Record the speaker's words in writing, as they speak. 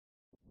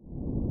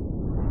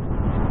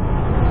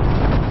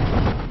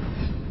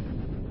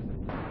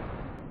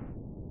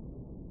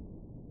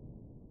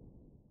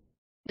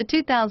The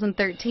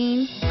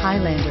 2013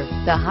 Highlander.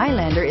 The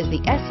Highlander is the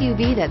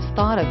SUV that's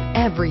thought of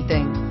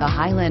everything. The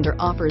Highlander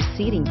offers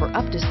seating for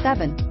up to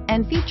 7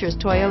 and features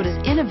Toyota's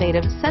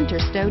innovative center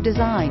stow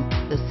design.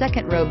 The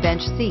second row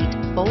bench seat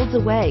folds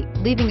away,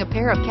 leaving a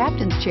pair of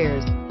captain's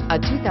chairs. A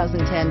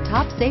 2010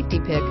 top safety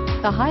pick,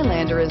 the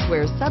Highlander is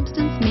where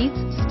substance meets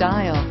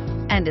style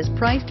and is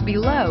priced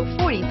below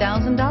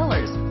 $40,000.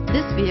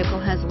 This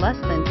vehicle has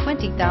less than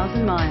 20,000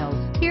 miles.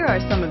 Here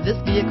are some of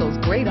this vehicle's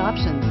great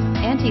options: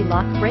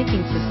 anti-lock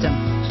braking system,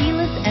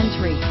 keyless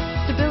entry,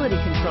 stability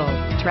control,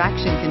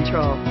 traction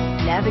control,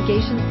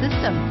 navigation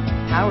system,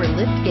 power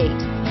liftgate,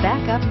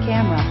 backup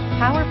camera,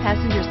 power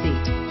passenger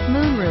seat,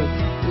 moonroof,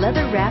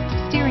 leather-wrapped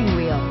steering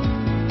wheel.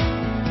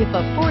 If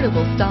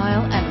affordable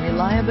style and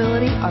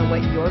reliability are what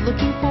you're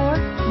looking for,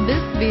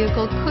 this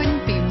vehicle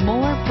couldn't be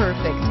more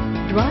perfect.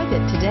 Drive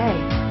it today.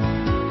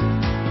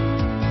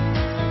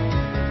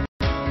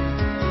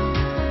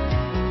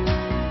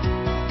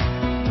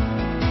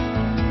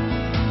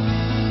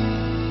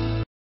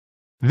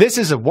 This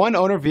is a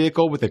one-owner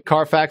vehicle with a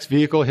Carfax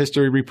Vehicle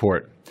History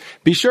Report.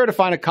 Be sure to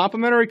find a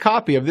complimentary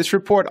copy of this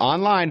report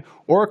online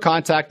or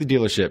contact the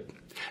dealership.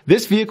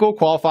 This vehicle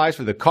qualifies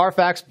for the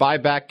Carfax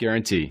Buyback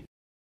Guarantee.